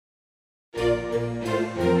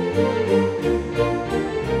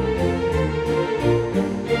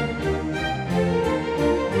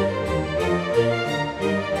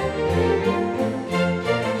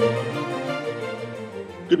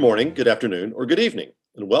morning, good afternoon, or good evening,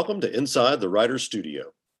 and welcome to Inside the Writer's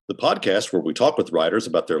Studio, the podcast where we talk with writers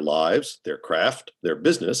about their lives, their craft, their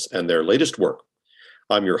business, and their latest work.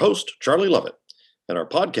 I'm your host, Charlie Lovett, and our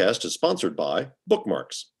podcast is sponsored by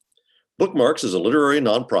Bookmarks. Bookmarks is a literary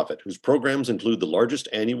nonprofit whose programs include the largest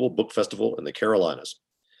annual book festival in the Carolinas.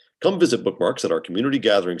 Come visit Bookmarks at our community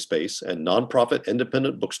gathering space and nonprofit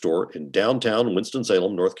independent bookstore in downtown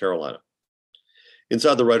Winston-Salem, North Carolina.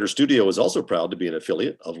 Inside the Writer's Studio is also proud to be an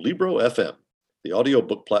affiliate of Libro FM, the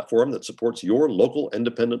audiobook platform that supports your local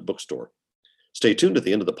independent bookstore. Stay tuned at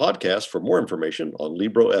the end of the podcast for more information on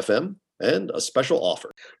Libro FM and a special offer.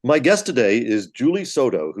 My guest today is Julie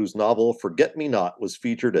Soto, whose novel Forget Me Not was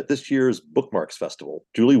featured at this year's Bookmarks Festival.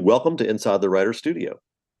 Julie, welcome to Inside the Writer's Studio.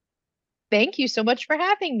 Thank you so much for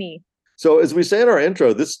having me. So as we say in our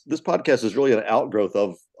intro, this podcast is really an outgrowth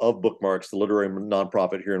of Bookmarks, the literary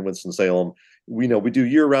nonprofit here in Winston-Salem. We do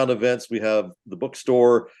year-round events. We have the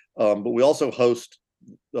bookstore, but we also host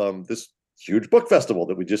this huge book festival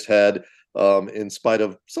that we just had in spite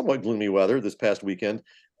of somewhat gloomy weather this past weekend.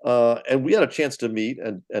 And we had a chance to meet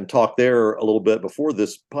and talk there a little bit before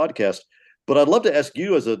this podcast. But I'd love to ask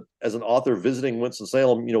you, as an author visiting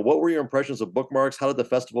Winston-Salem, what were your impressions of Bookmarks? How did the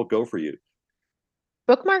festival go for you?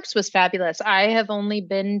 Bookmarks was fabulous. I have only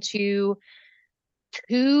been to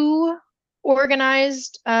two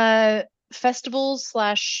organized festivals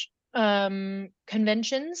slash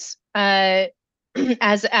conventions. As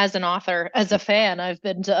an author, as a fan, I've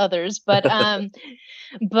been to others, but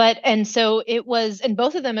and so it was, and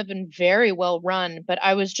both of them have been very well run. But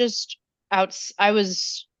I was just out. I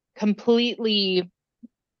was completely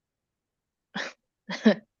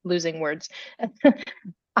losing words.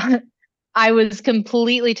 I was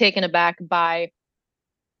completely taken aback by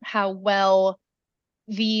how well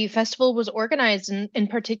the festival was organized, and in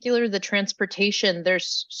particular, the transportation.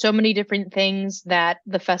 There's so many different things that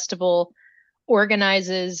the festival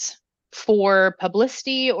organizes for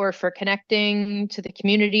publicity or for connecting to the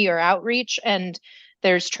community or outreach. And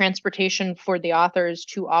there's transportation for the authors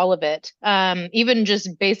to all of it. Even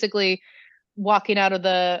just basically walking out of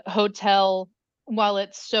the hotel while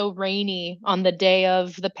it's so rainy on the day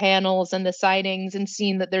of the panels and the sightings and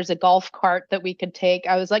seeing that there's a golf cart that we could take,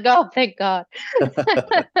 I was like, oh, thank God.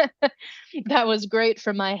 That was great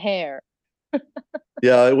for my hair.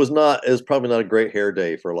 Yeah, it was probably not a great hair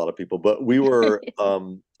day for a lot of people, but we were,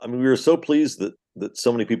 we were so pleased that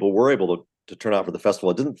so many people were able to turn out for the festival.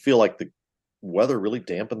 It didn't feel like the weather really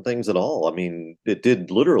dampened things at all. I mean, it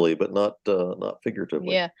did literally, but not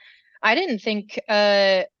figuratively. Yeah. I didn't think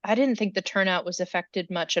the turnout was affected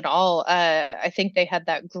much at all. I think they had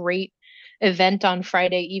that great event on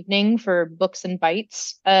Friday evening for Books and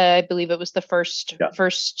Bites. I believe it was the first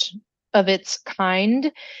of its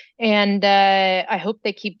kind, and I hope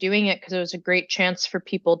they keep doing it, because it was a great chance for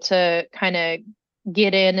people to kind of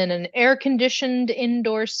get in an air-conditioned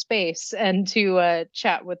indoor space and to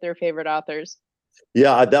chat with their favorite authors.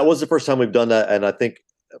 Yeah, that was the first time we've done that, and I think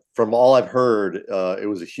from all I've heard, it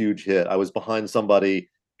was a huge hit. I was behind somebody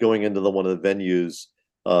going into one of the venues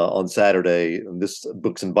on Saturday, and this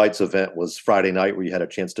Books and Bites event was Friday night, where you had a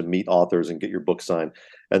chance to meet authors and get your book signed.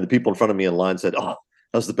 And the people in front of me in line said, "Oh,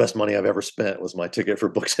 that was the best money I've ever spent, was my ticket for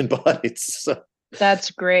Books and Bites." That's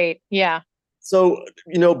great. Yeah. So,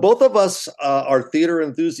 both of us are theater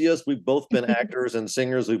enthusiasts. We've both been actors and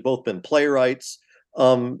singers. We've both been playwrights.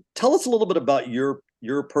 Tell us a little bit about your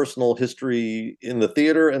personal history in the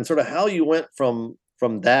theater and sort of how you went from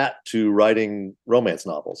that to writing romance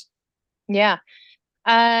novels. Yeah.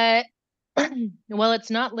 Well, it's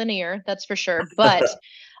not linear, that's for sure. But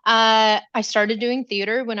I started doing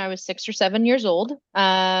theater when I was 6 or 7 years old,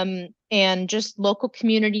 and just local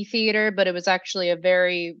community theater, but it was actually a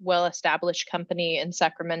very well-established company in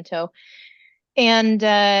Sacramento. And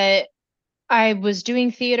I was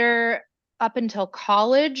doing theater up until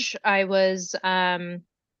college. I went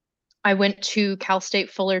to Cal State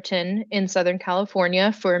Fullerton in Southern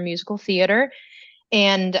California for musical theater,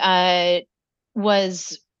 and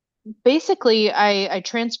was basically, I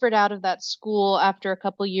transferred out of that school after a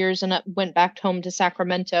couple years and went back home to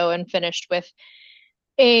Sacramento and finished with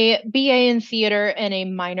a BA in theater and a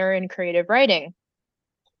minor in creative writing.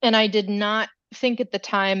 And I did not think at the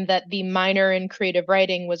time that the minor in creative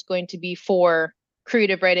writing was going to be for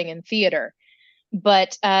creative writing and theater.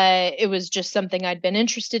 But it was just something I'd been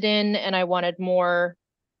interested in, and I wanted more.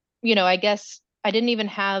 I guess I didn't even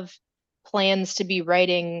have plans to be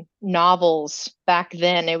writing novels back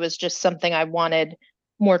then. It was just something I wanted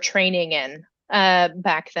more training in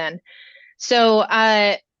back then. So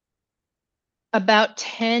a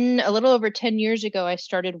little over 10 years ago, I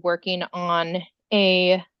started working on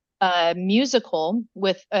a a musical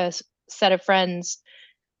with a set of friends.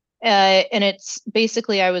 And it's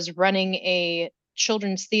basically, I was running a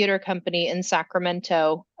children's theater company in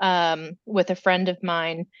Sacramento, with a friend of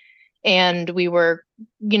mine, and we were,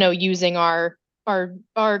 using our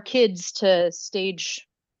kids to stage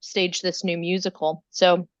this new musical.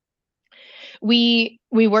 So we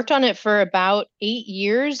worked on it for about 8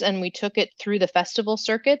 years, and we took it through the festival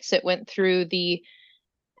circuits. It went through the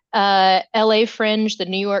LA Fringe, the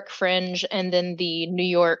New York Fringe, and then the New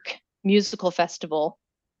York Musical Festival.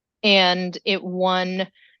 And it won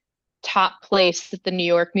top place at the New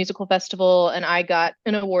York Musical Festival, and I got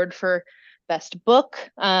an award for best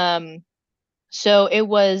book. So it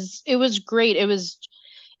was great. It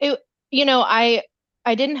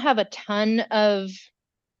I didn't have a ton of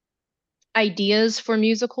ideas for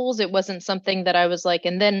musicals. It wasn't something that I was like,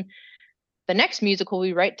 and then the next musical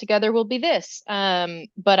we write together will be this.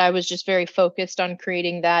 But I was just very focused on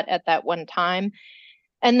creating that at that one time.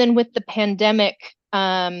 And then with the pandemic,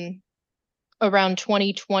 around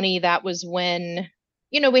 2020, that was when,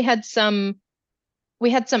 we had some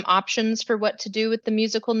options for what to do with the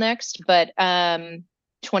musical next, but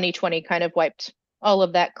 2020 kind of wiped all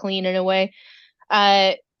of that clean in a way.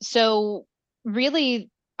 So really,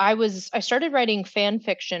 I started writing fan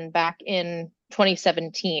fiction back in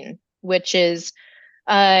 2017, which is,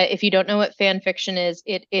 if you don't know what fan fiction is,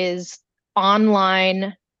 it is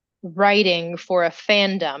online writing for a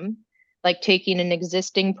fandom, like taking an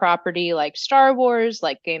existing property like Star Wars,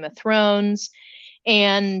 like Game of Thrones,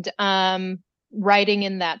 and writing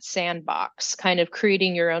in that sandbox, kind of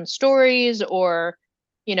creating your own stories, or,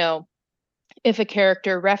 you know, if a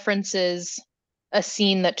character references a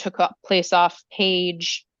scene that took place off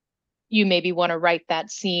page, you maybe want to write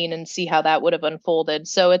that scene and see how that would have unfolded.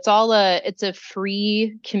 So it's a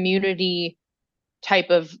free community type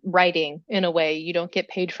of writing in a way. You don't get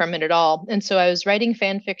paid from it at all. And so I was writing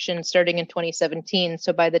fan fiction starting in 2017.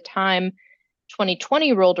 So by the time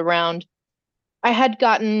 2020 rolled around, I had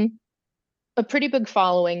gotten a pretty big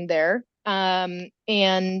following there. And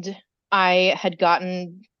I had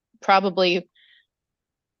gotten probably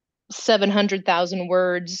 700,000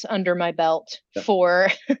 words under my belt Yeah. for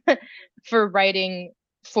for writing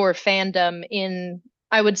for fandom in,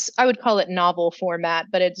 I would call it novel format,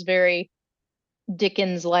 but it's very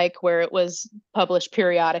Dickens like, where it was published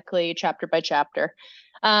periodically, chapter by chapter.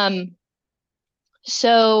 Um,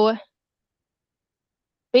 so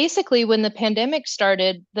basically, when the pandemic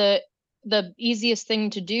started, the easiest thing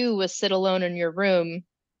to do was sit alone in your room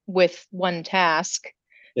with one task.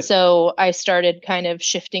 Yeah. So I started kind of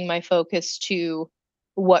shifting my focus to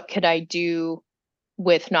what could I do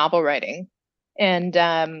with novel writing, and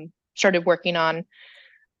started working on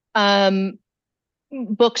um,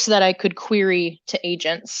 books that I could query to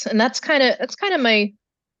agents. And that's kind of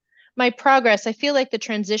my progress. I feel like the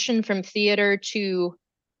transition from theater to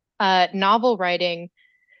novel writing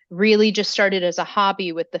really just started as a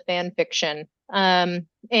hobby with the fan fiction.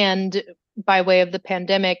 And by way of the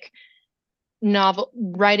pandemic, novel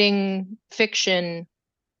writing fiction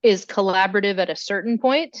is collaborative at a certain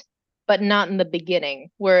point, but not in the beginning.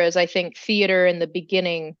 Whereas I think theater in the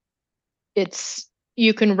beginning, it's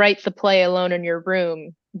you can write the play alone in your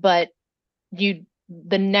room, but the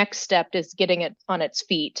next step is getting it on its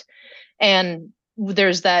feet. And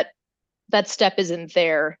there's that step isn't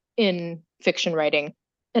there in fiction writing.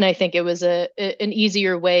 And I think it was an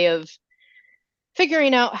easier way of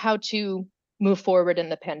figuring out how to move forward in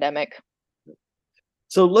the pandemic.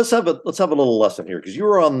 So let's have a little lesson here, because you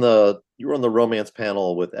were on the romance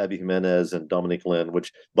panel with Abby Jimenez and Dominique Lynn,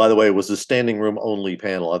 which, by the way, was a standing room only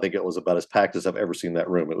panel. I think it was about as packed as I've ever seen that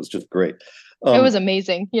room. It was just great. It was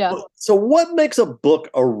amazing. Yeah. So what makes a book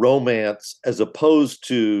a romance as opposed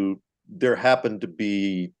to there happen to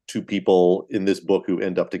be two people in this book who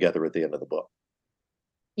end up together at the end of the book?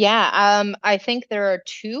 Yeah, I think there are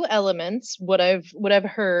two elements, what I've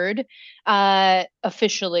heard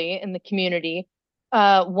officially in the community.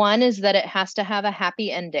 One is that it has to have a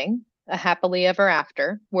happy ending, a happily ever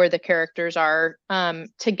after, where the characters are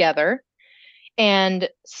together. And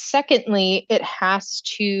secondly,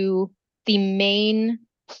 the main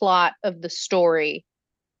plot of the story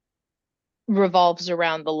revolves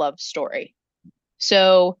around the love story.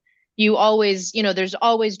 So there's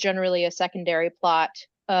always generally a secondary plot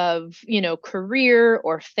of, career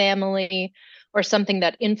or family or something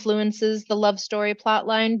that influences the love story plot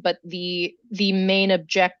line, but the main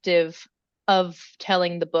objective of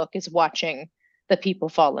telling the book is watching the people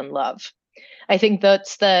fall in love. I think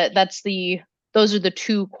those are the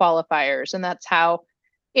two qualifiers, and that's how,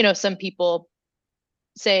 some people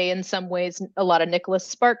say in some ways a lot of Nicholas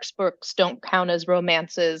Sparks books don't count as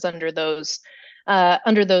romances under those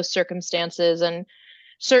circumstances, and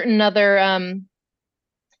certain other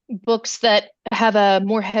books that have a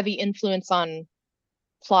more heavy influence on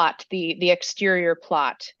plot, the exterior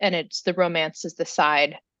plot, and it's the romance is the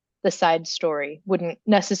side story, wouldn't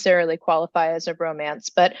necessarily qualify as a romance.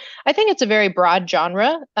 But I think it's a very broad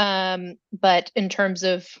genre. But in terms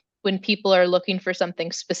of when people are looking for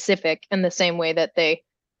something specific, in the same way that they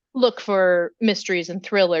look for mysteries and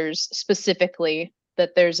thrillers specifically,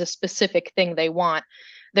 that there's a specific thing they want,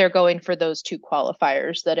 they're going for those two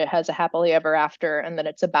qualifiers, that it has a happily ever after and that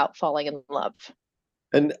it's about falling in love.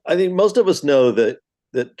 And I think most of us know that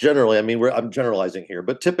generally, I mean, I'm generalizing here,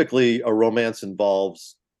 but typically a romance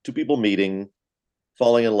involves two people meeting,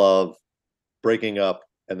 falling in love, breaking up,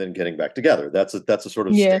 and then getting back together. That's a sort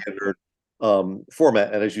of Yeah. standard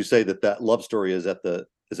format. And as you say, that love story is at the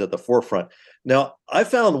forefront. Now, I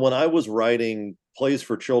found when I was writing plays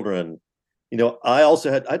for children, I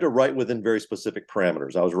had to write within very specific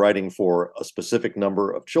parameters. I was writing for a specific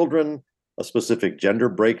number of children, a specific gender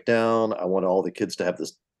breakdown. I wanted all the kids to have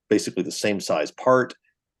this basically the same size part.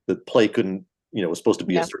 The play couldn't, was supposed to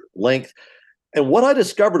be a certain length. And what I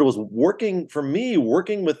discovered was working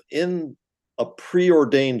within a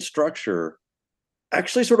preordained structure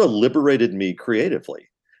actually sort of liberated me creatively.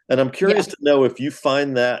 And I'm curious to know if you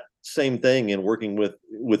find that same thing in working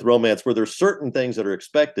with romance, where there's certain things that are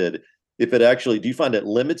expected. If it actually, do you find it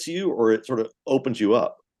limits you or it sort of opens you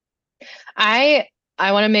up? I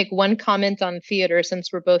want to make one comment on theater,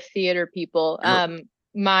 since we're both theater people. Sure.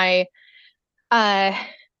 My uh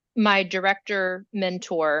my director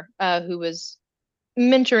mentor, who was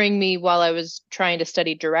mentoring me while I was trying to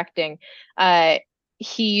study directing,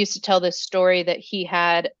 he used to tell this story that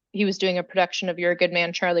he was doing a production of You're a Good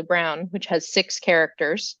Man, Charlie Brown, which has 6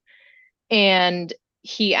 characters, and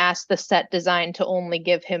he asked the set design to only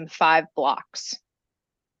give him 5 blocks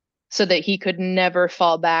so that he could never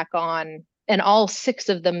fall back on, and all 6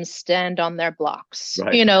 of them stand on their blocks,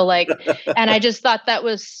 Right. And I just thought that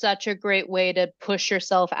was such a great way to push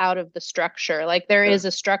yourself out of the structure. Like, there is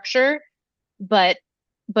a structure, but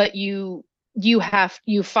you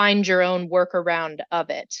find your own workaround of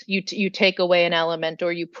it. You take away an element,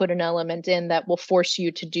 or you put an element in that will force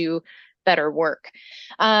you to do better work.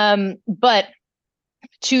 But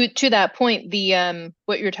to that point, the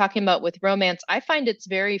what you're talking about with romance, I find it's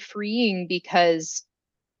very freeing, because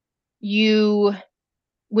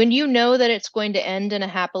when you know that it's going to end in a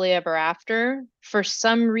happily ever after, for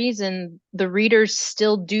some reason the readers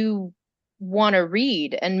still do want to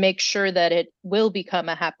read and make sure that it will become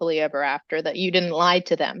a happily ever after, that you didn't lie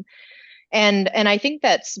to them. And I think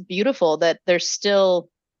that's beautiful, that there's still,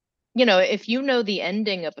 if you know the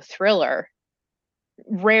ending of a thriller,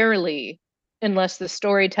 rarely, unless the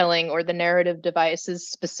storytelling or the narrative device is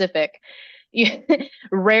specific,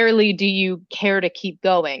 rarely do you care to keep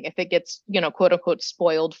going if it gets, quote unquote,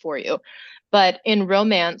 spoiled for you. But in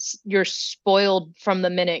romance, you're spoiled from the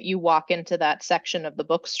minute you walk into that section of the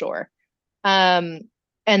bookstore. And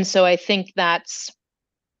so I think that's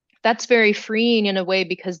very freeing in a way,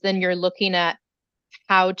 because then you're looking at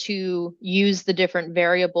how to use the different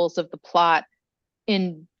variables of the plot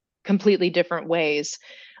in completely different ways.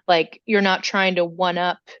 Like, you're not trying to one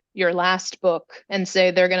up your last book and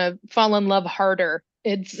say they're going to fall in love harder.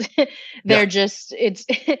 It's they're just it's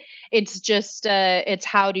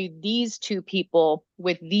how do these two people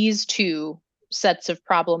with these two sets of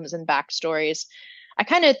problems and backstories. I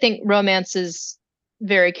kind of think romance is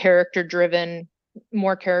very character driven,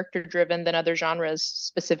 more character driven than other genres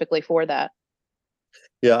specifically for that.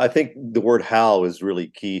 Yeah, I think the word how is really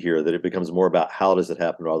key here, that it becomes more about how does it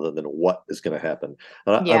happen rather than what is going to happen.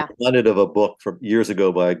 I'm reminded of a book from years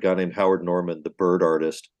ago by a guy named Howard Norman, The Bird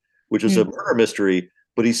Artist, which is a murder mystery,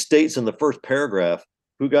 but he states in the first paragraph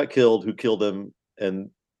who got killed, who killed him,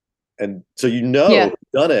 and so who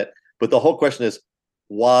done it, but the whole question is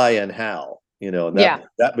why and how, and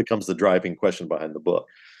that becomes the driving question behind the book.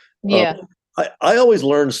 I always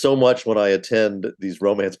learn so much when I attend these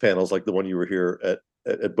romance panels like the one you were here at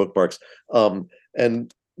Bookmarks.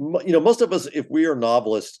 And most of us, if we are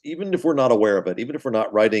novelists, even if we're not aware of it, even if we're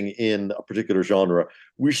not writing in a particular genre,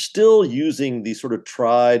 we're still using these sort of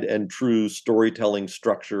tried and true storytelling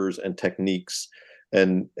structures and techniques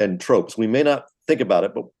and tropes. We may not think about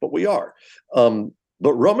it, but we are.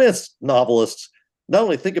 But romance novelists not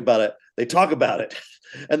only think about it, they talk about it.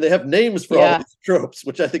 And they have names for all these tropes,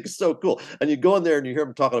 which I think is so cool. And you go in there and you hear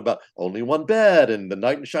them talking about only one bed and the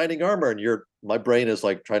knight in shining armor, and my brain is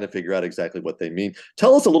like trying to figure out exactly what they mean.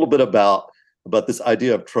 Tell us a little bit about about this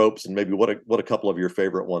idea of tropes and maybe what a couple of your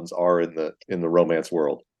favorite ones are in the romance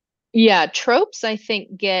world. Yeah, tropes I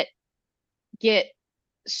think get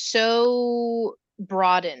so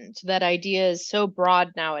broadened. That idea is so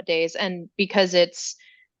broad nowadays, and because it's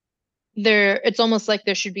almost like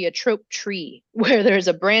there should be a trope tree where there's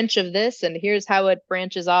a branch of this and here's how it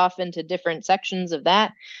branches off into different sections of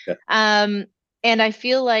that. Yeah. um and I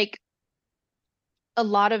feel like a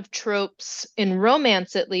lot of tropes in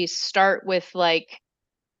romance at least start with like,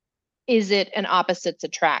 is it an opposites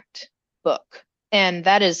attract book? And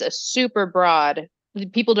that is a super broad,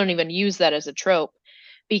 people don't even use that as a trope,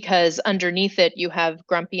 because underneath it you have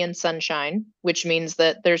grumpy and sunshine, which means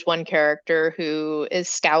that there's one character who is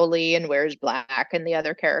scowly and wears black and the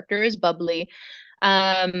other character is bubbly.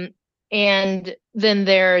 um, and then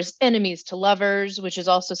there's enemies to lovers, which is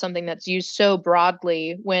also something that's used so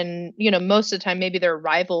broadly when, most of the time maybe they're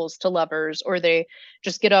rivals to lovers or they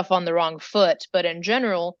just get off on the wrong foot. But in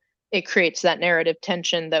general, it creates that narrative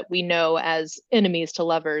tension that we know as enemies to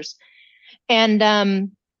lovers. And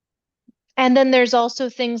then there's also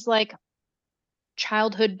things like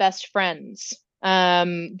childhood best friends,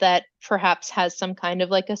 that perhaps has some kind of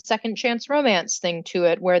like a second chance romance thing to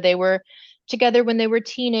it, where they were together when they were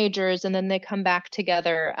teenagers and then they come back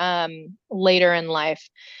together later in life.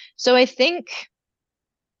 So I think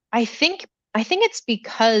I think it's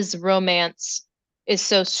because romance is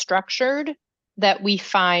so structured that we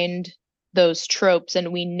find those tropes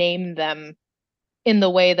and we name them in the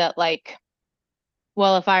way that, like,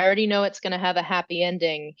 well, if I already know it's going to have a happy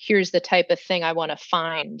ending, here's the type of thing I want to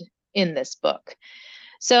find in this book.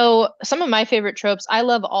 So, some of my favorite tropes, I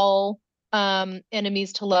love all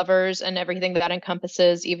enemies to lovers and everything that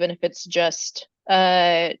encompasses, even if it's just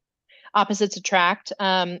opposites attract.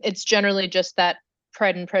 It's generally just that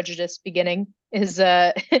Pride and Prejudice beginning is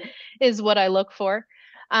is what I look for.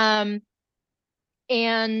 Um,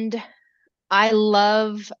 and I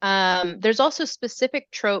love there's also specific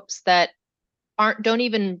tropes that aren't don't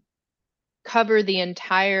even cover the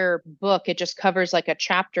entire book. It just covers like a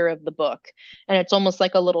chapter of the book. And it's almost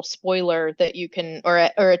like a little spoiler that you can, or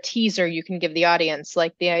a teaser you can give the audience,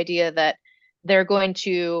 like the idea that they're going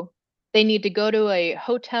to, they need to go to a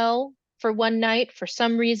hotel for one night for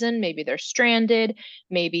some reason. Maybe they're stranded,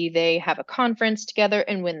 maybe they have a conference together.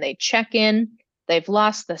 And when they check in, they've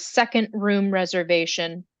lost the second room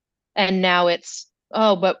reservation. And now it's,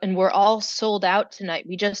 oh, and we're all sold out tonight.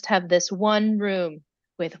 We just have this one room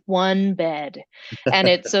with one bed. And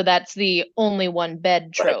it's, so that's the only one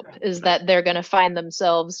bed Right. trope, is that they're going to find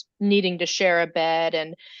themselves needing to share a bed.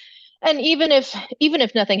 And even if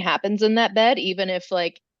nothing happens in that bed, even if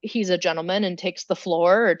like he's a gentleman and takes the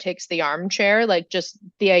floor or takes the armchair, like just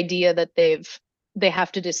the idea that they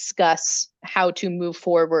have to discuss how to move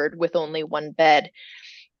forward with only one bed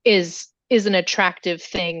is an attractive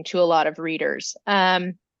thing to a lot of readers.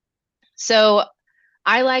 So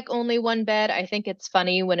I like only one bed. I think it's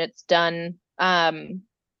funny when it's done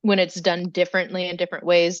differently in different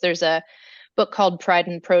ways. There's a book called Pride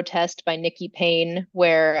and Protest by Nikki Payne,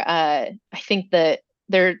 where I think that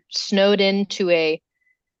they're snowed into a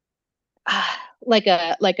like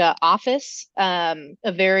a office, a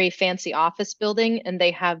very fancy office building, and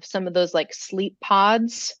they have some of those like sleep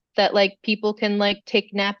pods that like people can like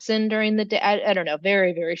take naps in during the day. I don't know,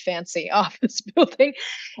 very, very fancy office building.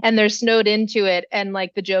 And they're snowed into it. And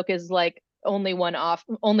like the joke is like only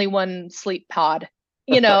one sleep pod,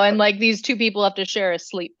 and like these two people have to share a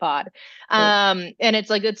sleep pod. And it's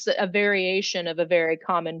like it's a variation of a very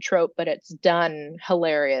common trope, but it's done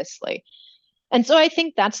hilariously. And so I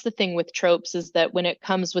think that's the thing with tropes, is that when it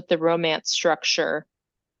comes with the romance structure,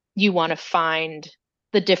 you want to find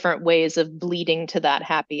the different ways of bleeding to that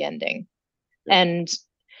happy ending. Yeah.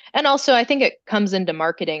 And also I think it comes into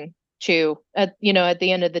marketing too. At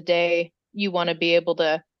the end of the day, you want to be able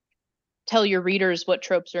to tell your readers what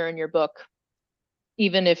tropes are in your book,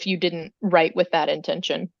 even if you didn't write with that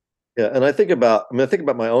intention. Yeah, and I think about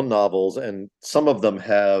my own novels, and some of them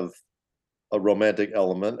have a romantic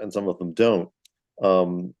element, and some of them don't.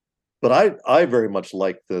 But I very much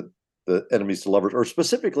like the enemies to lovers, or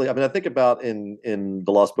specifically, I mean, I think about in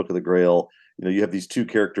the Lost Book of the Grail. You have these two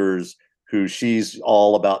characters who she's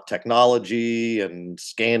all about technology and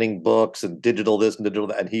scanning books and digital this and digital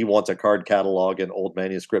that, and he wants a card catalog and old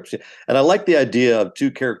manuscripts. And I like the idea of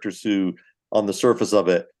two characters who, on the surface of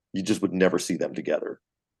it, you just would never see them together,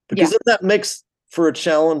 because Yeah. then that makes for a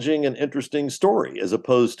challenging and interesting story, as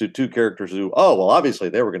opposed to two characters who, oh, well, obviously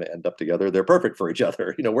they were going to end up together. They're perfect for each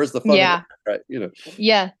other. Where's the fun in Yeah. that, right?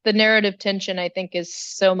 Yeah, the narrative tension I think is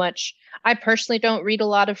so much. I personally don't read a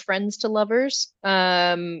lot of friends to lovers,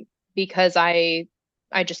 because I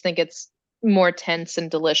just think more tense and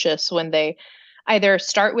delicious when they either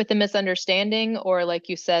start with a misunderstanding or, like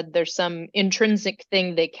you said, there's some intrinsic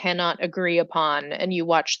thing they cannot agree upon, and you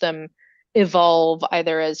watch them evolve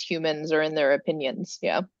either as humans or in their opinions.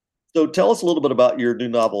 Yeah. So tell us a little bit about your new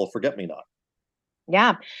novel, Forget Me Not.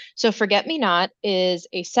 Yeah. So Forget Me Not is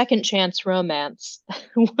a second chance romance.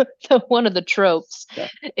 So one of the tropes Yeah.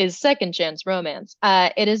 is second chance romance.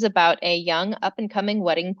 It is about a young up and coming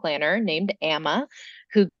wedding planner named Amma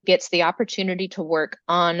who gets the opportunity to work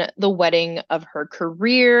on the wedding of her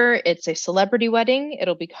career. It's a celebrity wedding.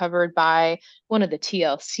 It'll be covered by one of the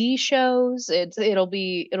TLC shows. It'll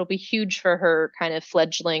be huge for her kind of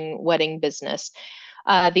fledgling wedding business.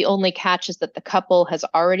 The only catch is that the couple has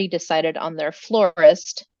already decided on their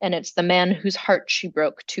florist, and it's the man whose heart she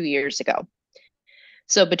broke 2 years ago.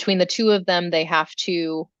 So between the two of them, they have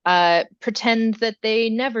to pretend that they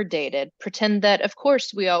never dated, pretend that, of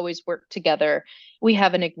course, we always work together. We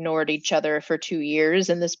haven't ignored each other for 2 years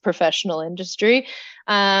in this professional industry.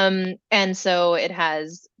 And so it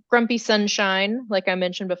has grumpy sunshine, like I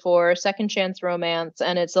mentioned before, second chance romance,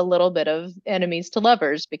 and it's a little bit of enemies to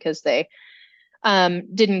lovers because they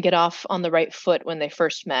didn't get off on the right foot when they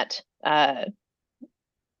first met.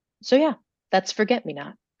 So yeah, that's Forget Me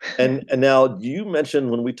Not. And now you mentioned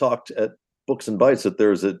when we talked at Books and Bites that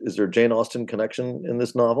is there a Jane Austen connection in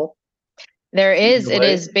this novel? There is. In a It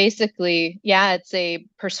way? is basically, yeah, it's a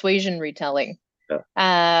persuasion retelling.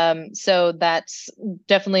 Yeah. So that's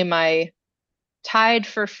definitely my tied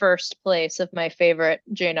for first place of my favorite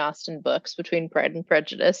Jane Austen books between Pride and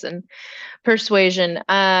Prejudice and Persuasion.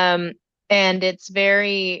 And it's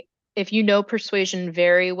very, if you know Persuasion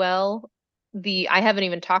very well, I haven't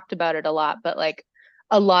even talked about it a lot, but like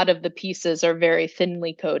a lot of the pieces are very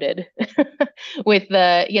thinly coded with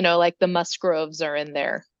like the Musgroves are in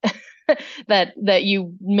there that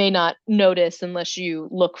you may not notice unless you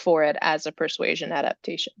look for it as a Persuasion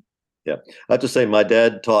adaptation. Yeah. I have to say, my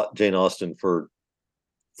dad taught Jane Austen for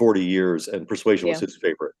 40 years, and Persuasion was Yeah. his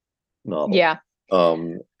favorite novel. Yeah.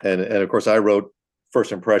 And of course, I wrote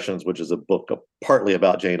First Impressions, which is a book partly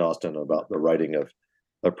about Jane Austen, about the writing of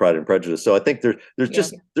Pride and Prejudice. So I think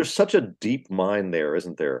there's such a deep mind there,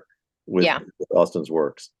 isn't there, with Austen's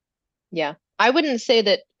works? Yeah. I wouldn't say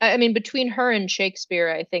that. I mean, between her and Shakespeare,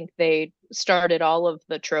 I think they started all of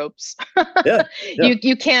the tropes. Yeah.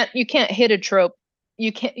 You can't hit a trope.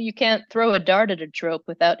 You can't throw a dart at a trope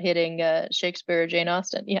without hitting Shakespeare or Jane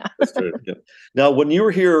Austen. Yeah. That's true. Yeah. Now, when you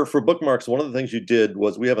were here for Bookmarks, one of the things you did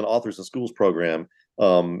was we have an authors in schools program,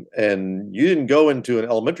 and you didn't go into an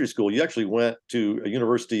elementary school. You actually went to a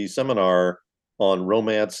university seminar on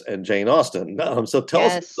romance and Jane Austen. So tell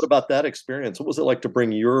us a bit about that experience. What was it like to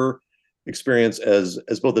bring your experience as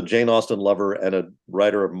both a Jane Austen lover and a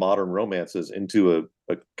writer of modern romances into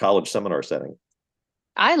a college seminar setting?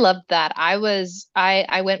 I loved that. I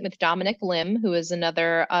went with Dominic Lim, who is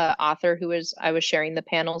another author I was sharing the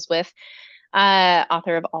panels with,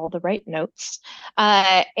 author of All the Right Notes.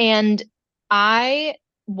 And I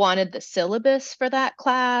wanted the syllabus for that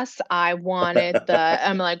class. I'm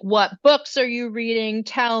like, what books are you reading?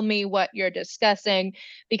 Tell me what you're discussing,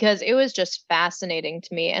 because it was just fascinating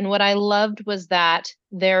to me. And what I loved was that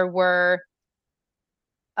there were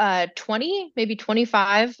 20, maybe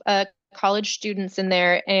 25 college students in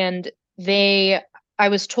there, and I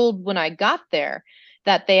was told when I got there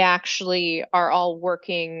that they actually are all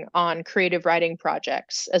working on creative writing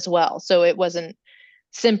projects as well. So it wasn't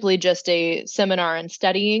simply just a seminar in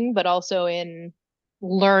studying, but also in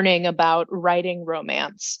learning about writing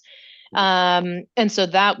romance. And so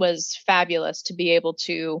that was fabulous to be able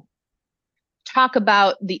to talk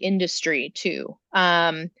about the industry too.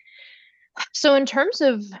 So in terms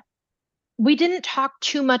of, we didn't talk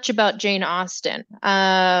too much about Jane Austen,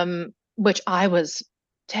 which I was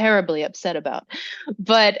terribly upset about.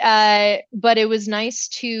 But it was nice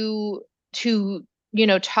to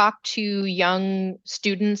talk to young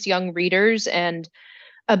students, young readers, and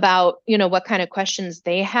about what kind of questions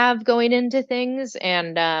they have going into things,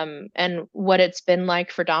 and what it's been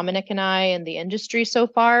like for Dominic and I in the industry so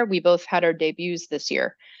far. We both had our debuts this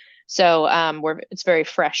year, so it's very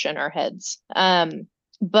fresh in our heads.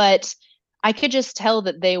 But I could just tell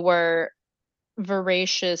that they were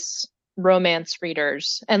voracious romance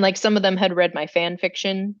readers, and like some of them had read my fan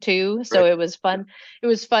fiction too, so Right. it was fun. It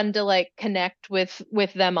was fun to like connect with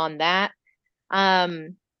them on that.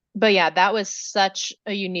 But yeah, that was such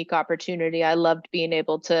a unique opportunity. I loved being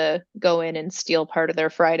able to go in and steal part of their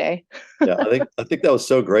Friday. Yeah, I think that was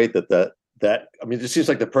so great that I mean, it just seems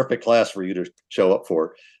like the perfect class for you to show up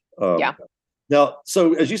for. Yeah. Now,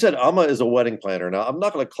 so as you said, Amma is a wedding planner. Now, I'm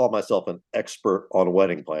not going to call myself an expert on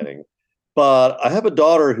wedding planning, but I have a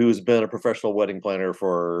daughter who's been a professional wedding planner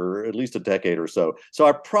for at least a decade or so. So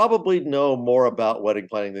I probably know more about wedding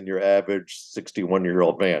planning than your average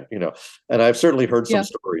 61-year-old man, and I've certainly heard some Yeah.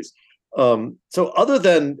 stories. So other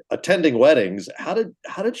than attending weddings, how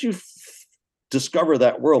did you discover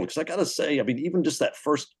that world? Because I got to say, I mean, even just that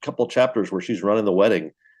first couple chapters where she's running the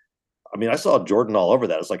wedding, I mean, I saw Jordan all over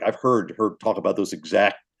that. It's like I've heard her talk about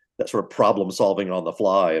that sort of problem solving on the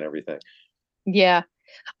fly and everything. Yeah.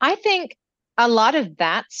 I think a lot of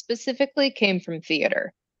that specifically came from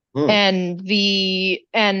theater. Hmm. And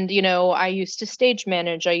I used to stage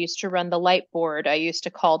manage, I used to run the light board, I used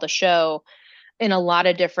to call the show in a lot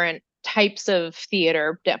of different types of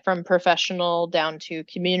theater, from professional down to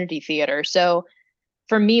community theater. So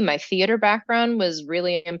for me, my theater background was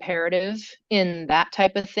really imperative in that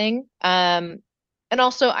type of thing. And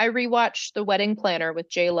also I rewatched The Wedding Planner with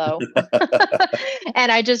J Lo.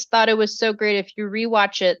 And I just thought it was so great. If you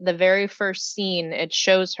rewatch it, the very first scene, it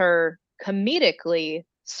shows her comedically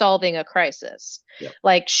solving a crisis. Yeah.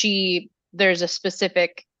 Like there's a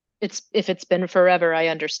specific, it's if it's been forever, I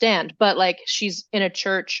understand, but like she's in a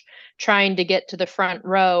church trying to get to the front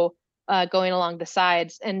row, going along the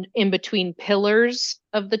sides, and in between pillars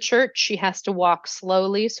of the church, she has to walk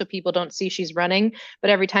slowly so people don't see she's running.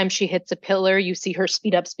 But every time she hits a pillar, you see her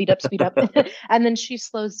speed up, speed up, speed up. And then she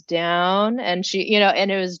slows down and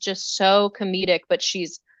and it was just so comedic, but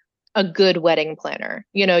she's a good wedding planner.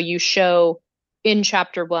 You show in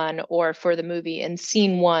chapter one or for the movie in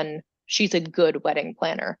scene one, she's a good wedding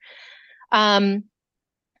planner. Um,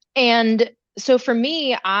 and so for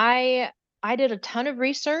me, I did a ton of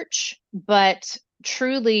research, but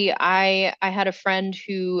truly I had a friend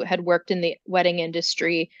who had worked in the wedding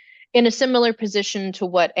industry in a similar position to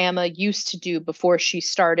what Amma used to do before she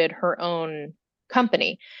started her own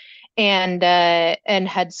company, and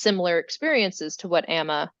had similar experiences to what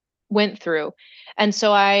Amma went through. And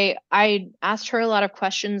so I asked her a lot of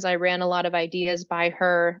questions. I ran a lot of ideas by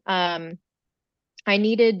her. I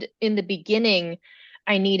needed in the beginning,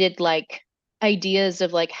 I needed like ideas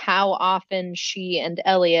of like how often she and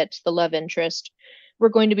Elliot, the love interest, were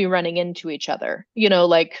going to be running into each other.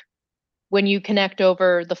 Like when you connect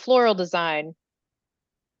over the floral design,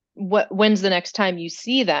 when's the next time you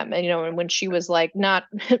see them? And when she was like, not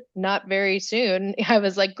very soon, I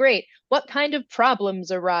was like, great. What kind of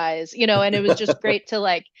problems arise? And it was just great to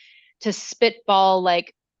like to spitball,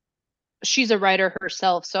 like she's a writer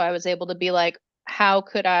herself, so I was able to be like, how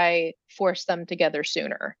could I force them together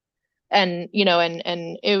sooner? And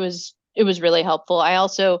it was really helpful. I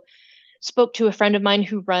also spoke to a friend of mine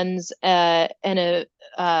who runs an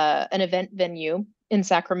event venue in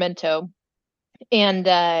Sacramento, and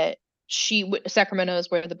Sacramento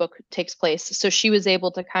is where the book takes place. So she was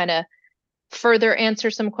able to kind of further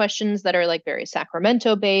answer some questions that are like very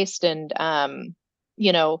Sacramento based, and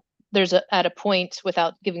you know there's at a point,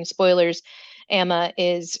 without giving spoilers, Amma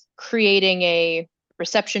is creating a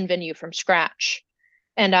reception venue from scratch.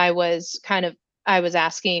 And I was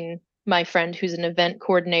asking my friend who's an event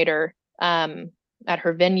coordinator at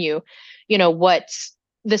her venue, what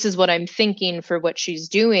this is what I'm thinking for what she's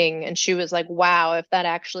doing. And she was like, wow, if that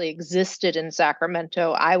actually existed in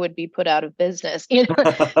Sacramento, I would be put out of business. And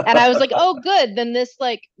I was like, oh, good. Then this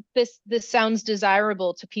sounds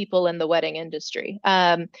desirable to people in the wedding industry.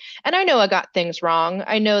 And I know I got things wrong.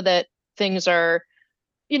 I know that things are,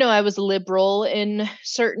 I was liberal in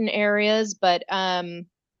certain areas, but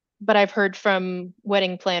I've heard from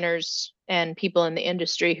wedding planners and people in the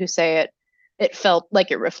industry who say it felt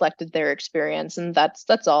like it reflected their experience, and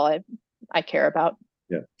that's all I care about.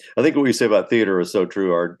 Yeah, I think what you say about theater is so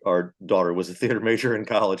true. Our daughter was a theater major in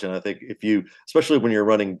college, and I think if you, especially when you're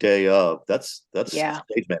running day of, that's Yeah.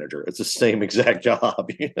 stage manager. It's the same exact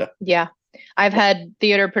job. Yeah. I've had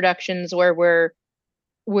theater productions where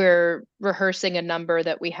we're rehearsing a number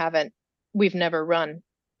that we've never run.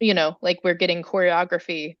 Like we're getting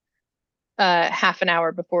choreography half an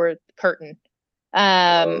hour before the curtain.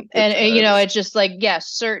 And That's it's just like, yes,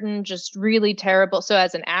 certain just really terrible. So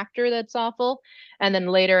as an actor, that's awful. And then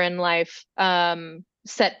later in life,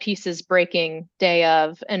 set pieces breaking day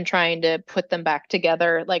of and trying to put them back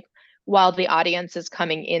together, like while the audience is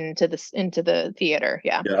coming into the theater.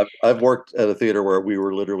 Yeah. yeah. I've worked at a theater where we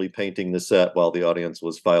were literally painting the set while the audience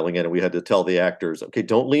was filing in, and we had to tell the actors, okay,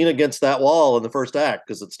 don't lean against that wall in the first act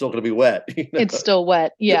because it's still going to be wet. It's still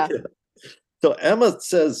wet. Yeah. So Emma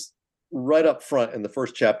says right up front in the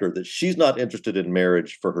first chapter that she's not interested in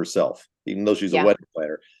marriage for herself, even though she's a Yeah. wedding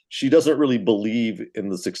planner. She doesn't really believe in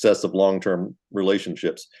the success of long-term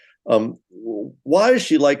relationships. Why is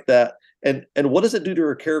she like that? And what does it do to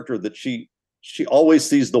her character that she always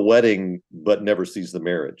sees the wedding but never sees the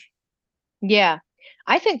marriage? Yeah.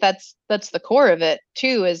 I think that's the core of it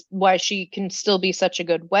too, is why she can still be such a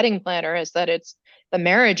good wedding planner, is that it's the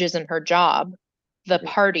marriage isn't her job, the Mhm.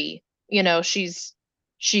 party.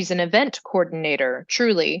 She's an event coordinator,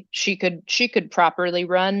 truly. She could properly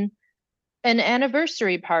run an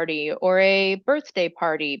anniversary party or a birthday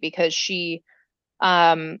party because she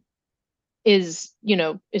um is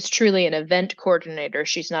truly an event coordinator.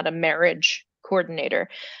 She's not a marriage coordinator.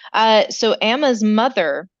 So Emma's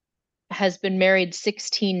mother has been married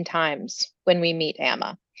 16 times when we meet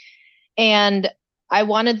Amma. And I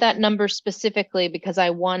wanted that number specifically because I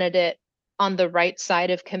wanted it on the right side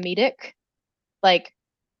of comedic. Like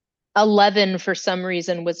 11 for some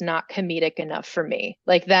reason was not comedic enough for me.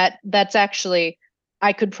 Like that's actually,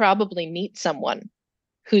 I could probably meet someone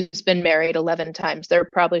who's been married 11 times. There are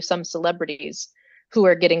probably some celebrities who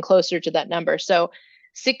are getting closer to that number. So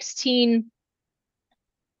 16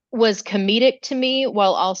 was comedic to me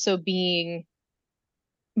while also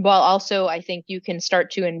I think you can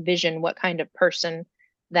start to envision what kind of person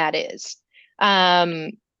that is.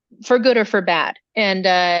 Um, for good or for bad. And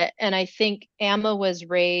I think Amma was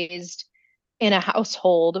raised in a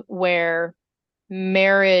household where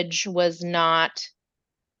marriage was not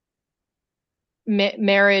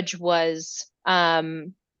marriage was at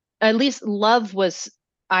least love was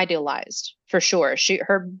idealized for sure.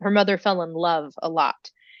 Her mother fell in love a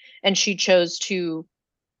lot, and she chose to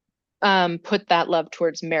put that love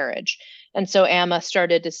towards marriage. And so Amma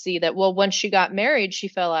started to see that, well, once she got married, she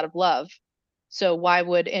fell out of love. So why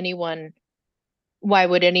would anyone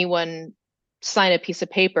sign a piece of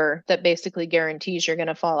paper that basically guarantees you're going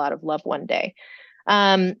to fall out of love one day? So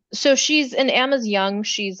and Amma's young.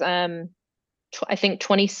 She's I think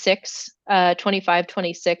 26, 25,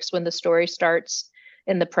 26 when the story starts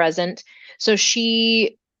in the present. So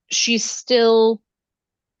she's still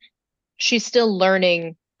she's still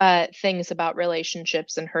learning things about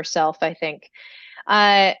relationships and herself, I think.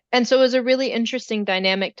 And so it was a really interesting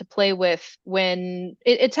dynamic to play with when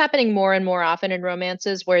it's happening more and more often in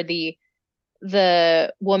romances where the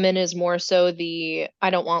woman is more so the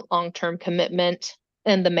I don't want long-term commitment,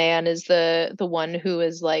 and the man is the one who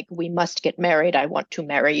is like, we must get married, I want to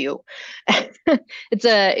marry you.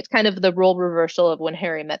 It's kind of the role reversal of When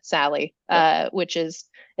Harry Met Sally, Yeah. which is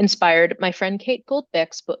inspired my friend Kate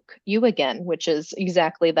Goldbeck's book You Again, which is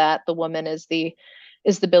exactly that. The woman is the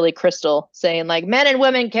Billy Crystal saying like men and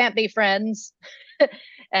women can't be friends.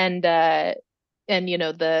 and the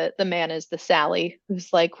man is the Sally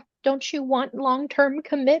who's like, don't you want long-term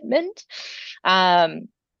commitment? Um,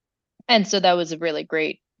 and so that was a really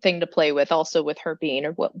great thing to play with, also with her being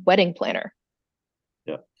a wedding planner.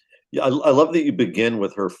 Yeah. Yeah, I love that you begin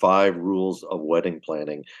with her 5 rules of wedding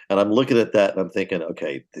planning, and I'm looking at that and I'm thinking,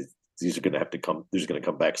 okay, these are going to have to come. These are going to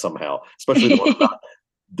come back somehow, especially the one about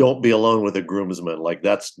don't be alone with a groomsman. Like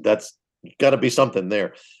that's got to be something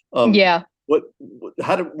there. Um, Yeah, what,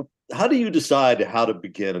 how do you decide how to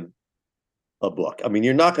begin a book? I mean,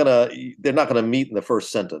 they're not gonna meet in the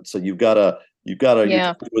first sentence, so you're yeah. trying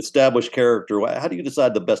to establish character. How do you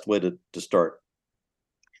decide the best way to start?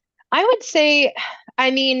 I would say,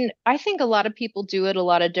 I mean, I think a lot of people do it a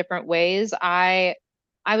lot of different ways. I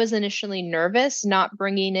was initially nervous not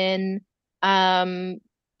bringing in um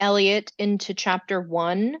Elliot into chapter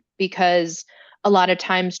one because a lot of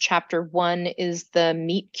times chapter one is the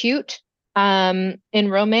meet cute in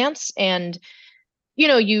romance, and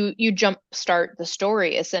you jump start the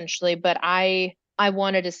story essentially, but I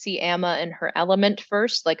wanted to see Amma in her element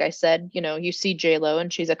first. Like I said, you see J-Lo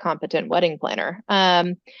and she's a competent wedding planner.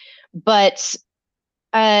 But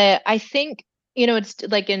I think, it's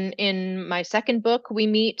like in my second book, we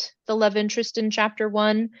meet the love interest in chapter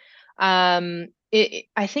one. I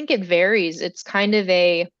think it varies. It's kind of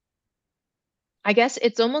I guess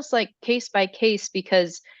it's almost like case by case,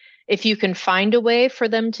 because if you can find a way for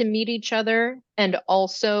them to meet each other and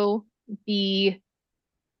also be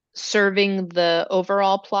serving the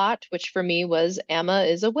overall plot, which for me was Emma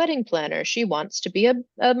is a wedding planner. She wants to be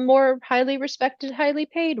a more highly respected, highly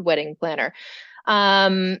paid wedding planner.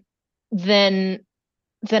 Um, then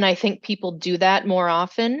then I think people do that more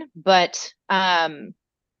often. But I'd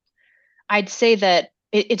say that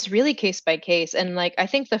it's really case by case. And like, I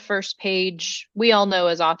think the first page, we all know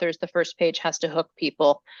as authors, the first page has to hook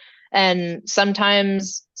people. And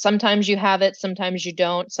sometimes you have it, sometimes you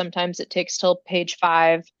don't. Sometimes it takes till page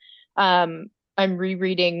five. I'm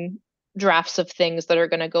rereading drafts of things that are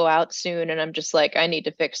going to go out soon. And I'm just like, I need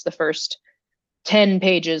to fix the first 10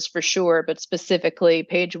 pages for sure, but specifically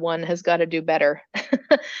page one has got to do better.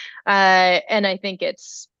 And I think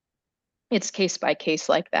it's case by case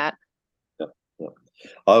like that. Yeah, yeah.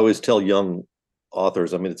 I always tell young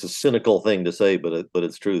authors. I mean, it's a cynical thing to say, but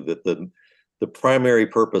it's true that the primary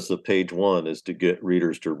purpose of page one is to get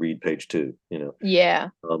readers to read page two. Yeah.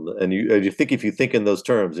 And you think if you think in those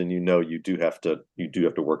terms, and you do have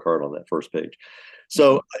to work hard on that first page.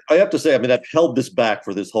 So I have to say, I mean, I've held this back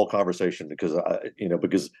for this whole conversation because I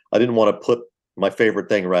didn't want to put my favorite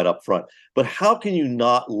thing right up front. But how can you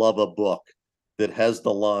not love a book that has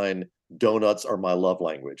the line "Donuts are my love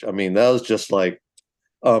language"? I mean, that was just like,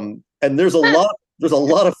 and there's a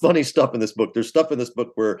lot of funny stuff in this book. There's stuff in this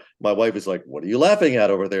book where my wife is like, "What are you laughing at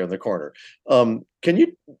over there in the corner?" Can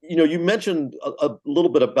you mentioned a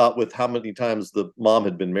little bit about with how many times the mom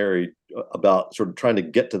had been married, about sort of trying to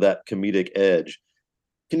get to that comedic edge.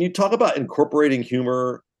 Can you talk about incorporating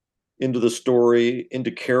humor into the story,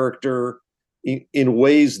 into character, in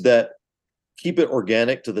ways that keep it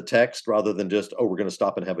organic to the text rather than just, oh, we're going to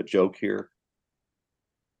stop and have a joke here?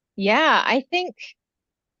 Yeah, I think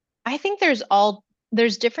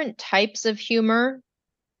there's different types of humor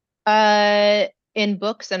in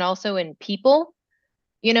books and also in people.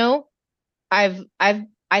 You know, I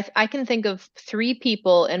can think of three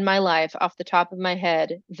people in my life off the top of my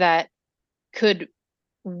head that could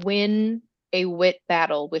win a wit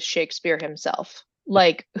battle with Shakespeare himself,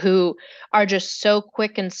 like who are just so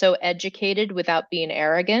quick and so educated without being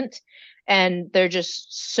arrogant. And they're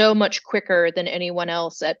just so much quicker than anyone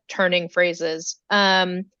else at turning phrases.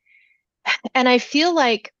 And I feel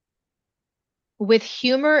like with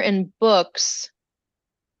humor in books,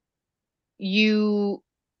 you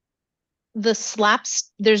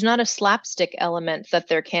there's not a slapstick element that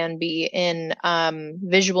there can be in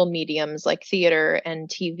visual mediums like theater and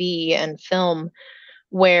TV and film,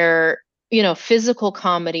 where physical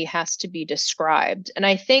comedy has to be described. And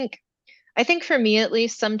I think for me at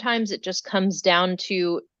least, sometimes it just comes down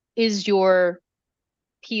to, is your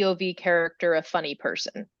POV character a funny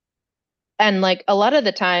person? And like a lot of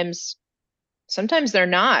the times, sometimes they're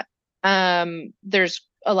not. There's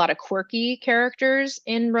a lot of quirky characters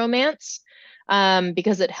in romance,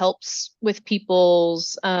 because it helps with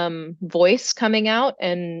people's voice coming out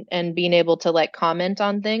and being able to like comment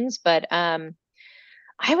on things. But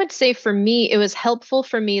I would say for me, it was helpful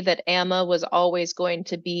for me that Amma was always going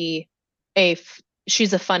to be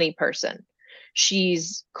she's a funny person.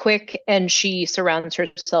 She's quick and she surrounds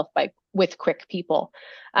herself with quick people.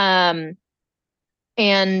 Um,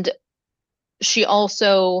 and she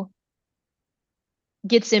also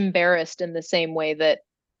gets embarrassed in the same way that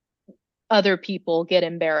other people get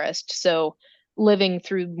embarrassed. So living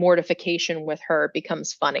through mortification with her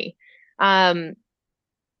becomes funny. Um,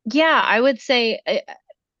 yeah, I would say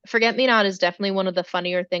Forget Me Not is definitely one of the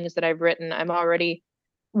funnier things that I've written. I'm already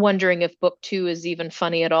wondering if book two is even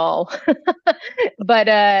funny at all. But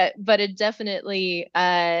it definitely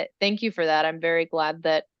thank you for that. I'm very glad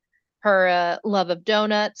that her love of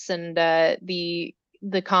donuts and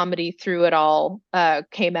the comedy through it all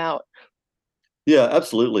came out. Yeah,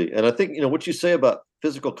 absolutely. And I think, what you say about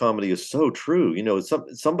physical comedy is so true.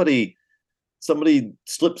 Somebody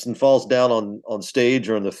slips and falls down on stage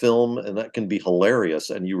or in the film, and that can be hilarious.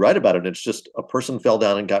 And you write about it, and it's just a person fell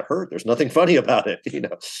down and got hurt. There's nothing funny about it.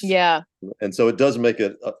 Yeah. And so it does make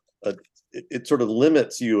it sort of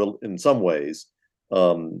limits you in some ways.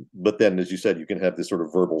 But then, as you said, you can have this sort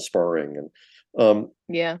of verbal sparring. And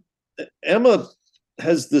Yeah. Emma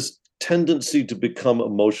has this tendency to become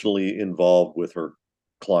emotionally involved with her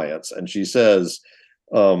clients, and she says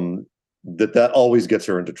that always gets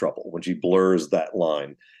her into trouble when she blurs that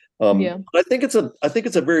line. Yeah. But I think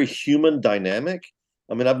it's a very human dynamic.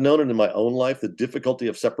 I mean, I've known it in my own life, the difficulty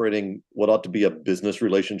of separating what ought to be a business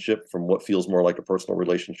relationship from what feels more like a personal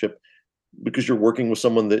relationship, because you're working with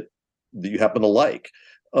someone that you happen to like.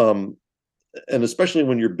 Um, and especially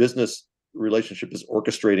when your business relationship is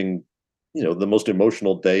orchestrating, the most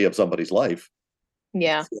emotional day of somebody's life,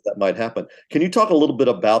 Yeah. that might happen. Can you talk a little bit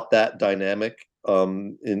about that dynamic,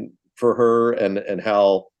 in for her, and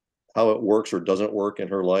how it works or doesn't work in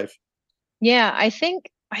her life? Yeah, I think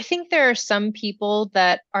there are some people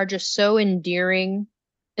that are just so endearing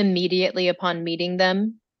immediately upon meeting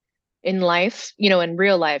them in life, in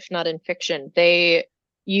real life, not in fiction.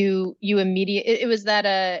 You immediate it was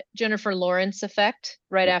that Jennifer Lawrence effect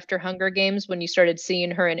right after Hunger Games when you started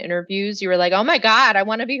seeing her in interviews. You were like, "Oh my God, I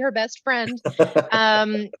want to be her best friend."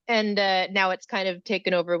 And now it's kind of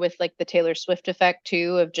taken over with like the Taylor Swift effect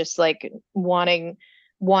too, of just like wanting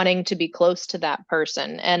to be close to that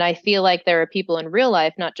person. And I feel like there are people in real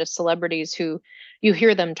life, not just celebrities, who you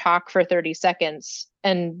hear them talk for 30 seconds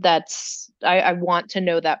and I want to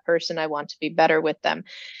know that person. I want to be better with them.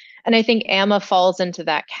 And I think Amma falls into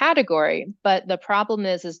that category. But the problem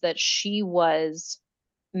is that she was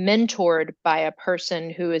mentored by a person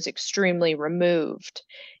who is extremely removed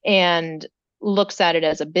and looks at it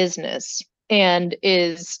as a business and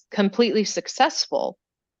is completely successful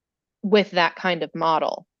with that kind of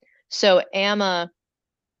model. So Amma,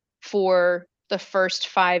 for the first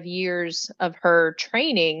 5 years of her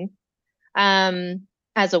training,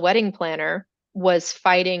 as a wedding planner, was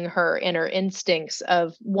fighting her inner instincts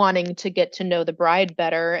of wanting to get to know the bride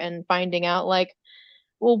better and finding out, like,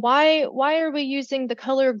 well, why are we using the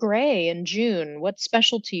color gray in June? What's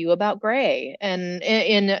special to you about gray? And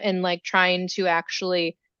in like trying to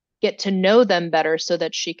actually get to know them better so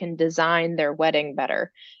that she can design their wedding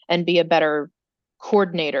better and be a better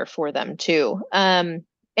coordinator for them too.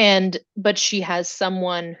 But she has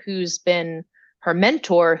someone who's been her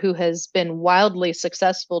mentor who has been wildly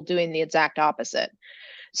successful doing the exact opposite.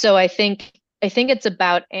 So I think it's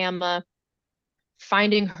about Amma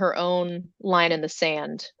finding her own line in the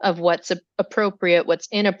sand of what's appropriate, what's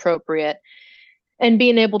inappropriate, and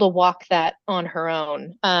being able to walk that on her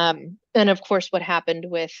own. And of course, what happened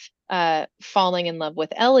with falling in love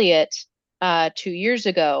with Elliot 2 years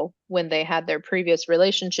ago when they had their previous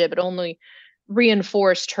relationship, it only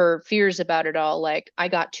reinforced her fears about it all. Like, I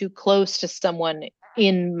got too close to someone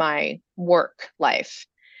in my work life,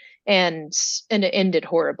 and it ended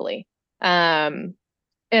horribly.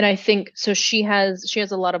 And I think so she has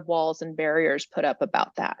a lot of walls and barriers put up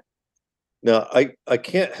about that. Now, I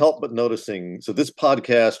can't help but noticing, so this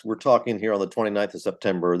podcast, we're talking here on the 29th of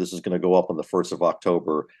September. This is going to go up on the 1st of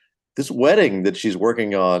October. This wedding that she's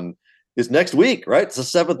working on is next week, right? It's the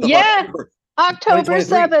 7th of October. October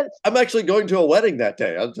 7th. I'm actually going to a wedding that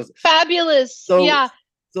day. I'm just Fabulous. Yeah.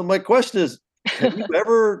 So my question is, have you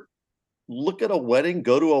ever look at a wedding,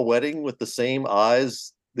 go to a wedding with the same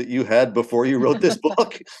eyes that you had before you wrote this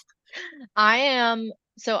book? I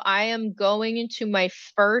am going into my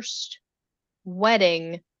first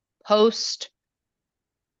wedding post.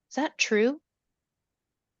 Is that true?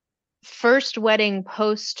 First wedding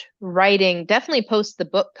post writing, definitely post the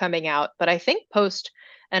book coming out, but I think post,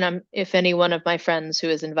 and if any one of my friends who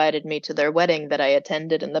has invited me to their wedding that I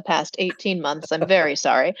attended in the past 18 months, I'm very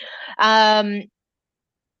sorry.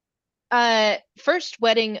 First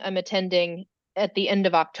wedding I'm attending at the end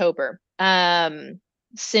of October,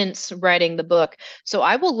 since writing the book. So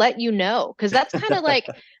I will let you know, because that's kind of like,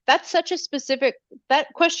 that's such a specific, that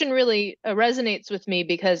question really resonates with me,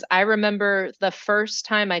 because I remember the first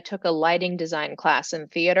time I took a lighting design class in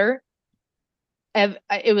theater.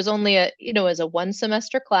 It was only as a 1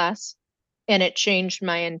 semester class, and it changed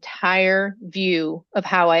my entire view of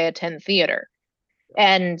how I attend theater.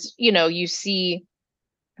 And, you see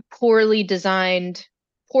poorly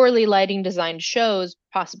lighting designed shows,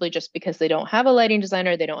 possibly just because they don't have a lighting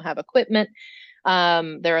designer, they don't have equipment.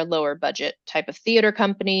 They're a lower budget type of theater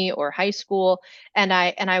company or high school. And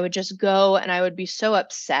I would just go and I would be so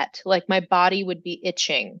upset. Like, my body would be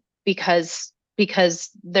itching because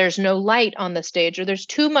there's no light on the stage, or there's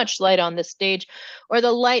too much light on the stage, or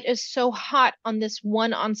the light is so hot on this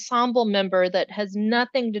one ensemble member that has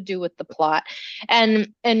nothing to do with the plot. And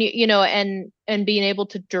being able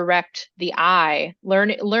to direct the eye,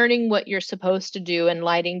 learning what you're supposed to do in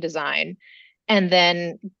lighting design, and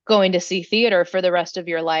then going to see theater for the rest of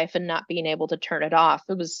your life and not being able to turn it off.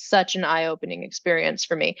 It was such an eye-opening experience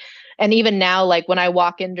for me. And even now, like, when I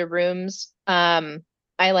walk into rooms,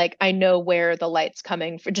 I know where the light's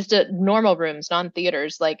coming for, just normal rooms,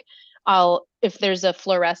 non-theaters. Like, if there's a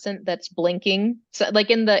fluorescent that's blinking, so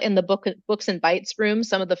like in the books and bites room,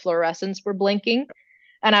 some of the fluorescents were blinking.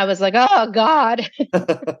 And I was like, oh God,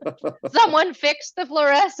 someone fix the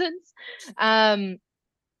fluorescents.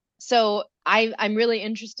 So I'm really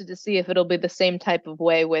interested to see if it'll be the same type of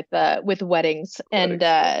way with weddings, and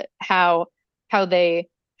how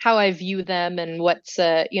I view them, and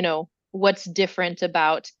what's different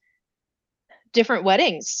about different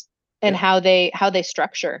weddings, and how they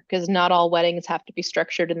structure, because not all weddings have to be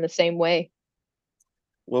structured in the same way.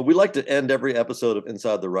 Well, we like to end every episode of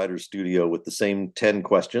Inside the Writer's Studio with the same 10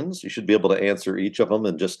 questions. You should be able to answer each of them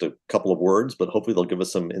in just a couple of words, but hopefully they'll give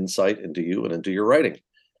us some insight into you and into your writing.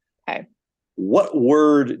 Okay. What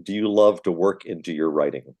word do you love to work into your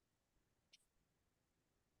writing?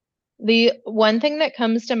 The one thing that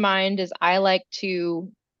comes to mind is I like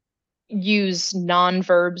to use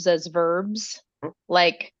non-verbs as verbs,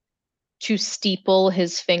 like to steeple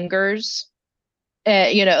his fingers,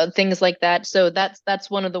 things like that. So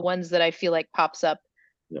that's one of the ones that I feel like pops up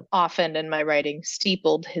often in my writing,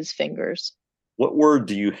 steepled his fingers. What word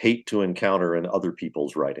do you hate to encounter in other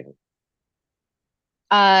people's writing?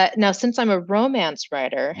 Now, since I'm a romance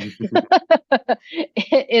writer,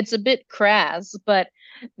 it's a bit crass, but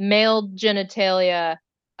male genitalia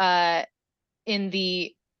in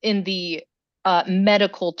the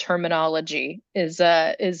medical terminology is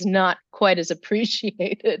not quite as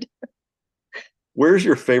appreciated. Where's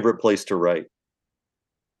your favorite place to write?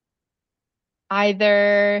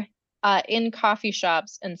 Either in coffee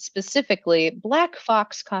shops, and specifically Black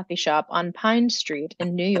Fox Coffee Shop on Pine Street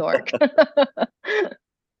in New York.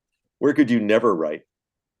 Where could you never write?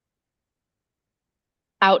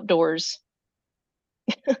 Outdoors.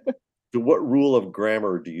 To what rule of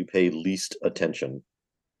grammar do you pay least attention?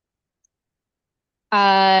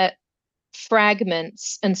 Uh,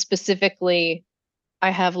 Fragments, and specifically, I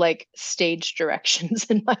have like stage directions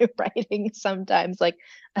in my writing sometimes, like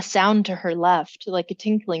a sound to her left, like a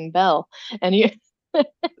tinkling bell, and you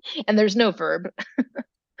and there's no verb.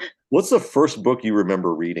 What's the first book you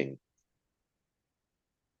remember reading?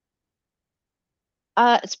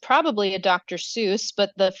 It's probably a Dr. Seuss, but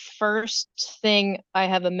the first thing I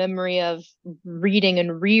have a memory of reading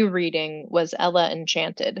and rereading was Ella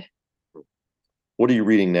Enchanted. What are you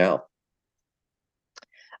reading now?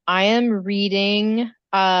 I am reading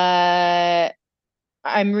I'm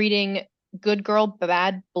reading Good Girl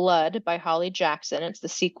Bad Blood by Holly Jackson. It's the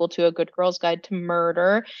sequel to A Good Girl's Guide to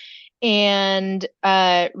Murder, and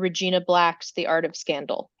Regina Black's The Art of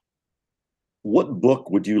Scandal. What book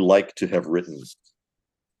would you like to have written?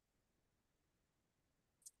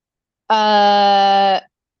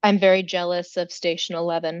 I'm very jealous of Station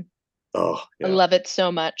 11. Oh, I yeah. love it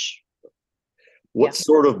so much. What Yeah.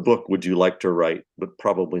 sort of book would you like to write, but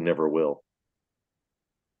probably never will?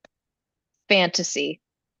 Fantasy.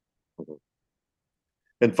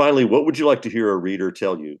 And finally, what would you like to hear a reader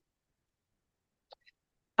tell you?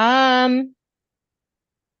 Um,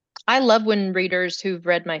 I love when readers who've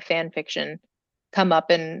read my fan fiction come up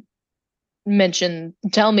and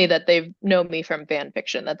tell me that they've known me from fan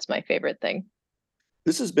fiction. That's my favorite thing.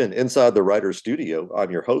 This has been Inside the Writer's Studio. I'm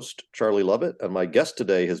your host, Charlie Lovett, and my guest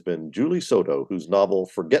today has been Julie Soto, whose novel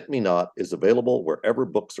Forget Me Not is available wherever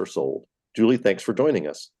books are sold. Julie, thanks for joining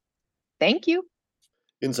us. Thank you.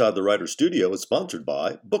 Inside the Writer's Studio is sponsored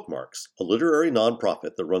by Bookmarks, a literary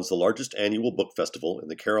nonprofit that runs the largest annual book festival in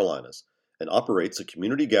the Carolinas and operates a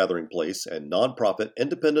community gathering place and nonprofit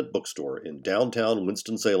independent bookstore in downtown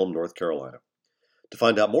Winston-Salem, North Carolina. To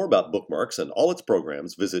find out more about Bookmarks and all its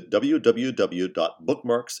programs, visit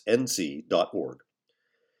www.bookmarksnc.org.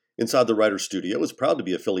 Inside the Writer's Studio is proud to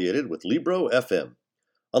be affiliated with Libro FM.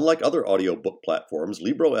 Unlike other audiobook platforms,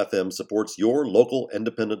 Libro FM supports your local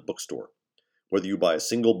independent bookstore. Whether you buy a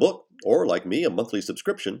single book or, like me, a monthly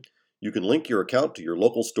subscription, you can link your account to your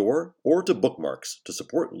local store or to Bookmarks to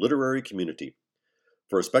support literary community.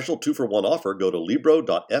 For a special 2-for-1 offer, go to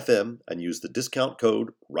Libro.fm and use the discount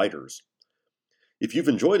code WRITERS. If you've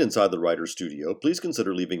enjoyed Inside the Writer's Studio, please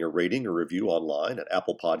consider leaving a rating or review online at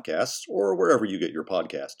Apple Podcasts or wherever you get your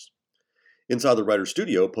podcasts. Inside the Writer's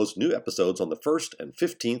Studio posts new episodes on the 1st and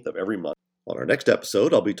 15th of every month. On our next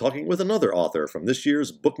episode, I'll be talking with another author from this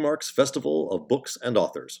year's Bookmarks Festival of Books and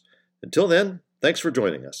Authors. Until then, thanks for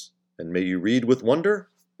joining us, and may you read with wonder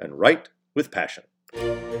and write with passion.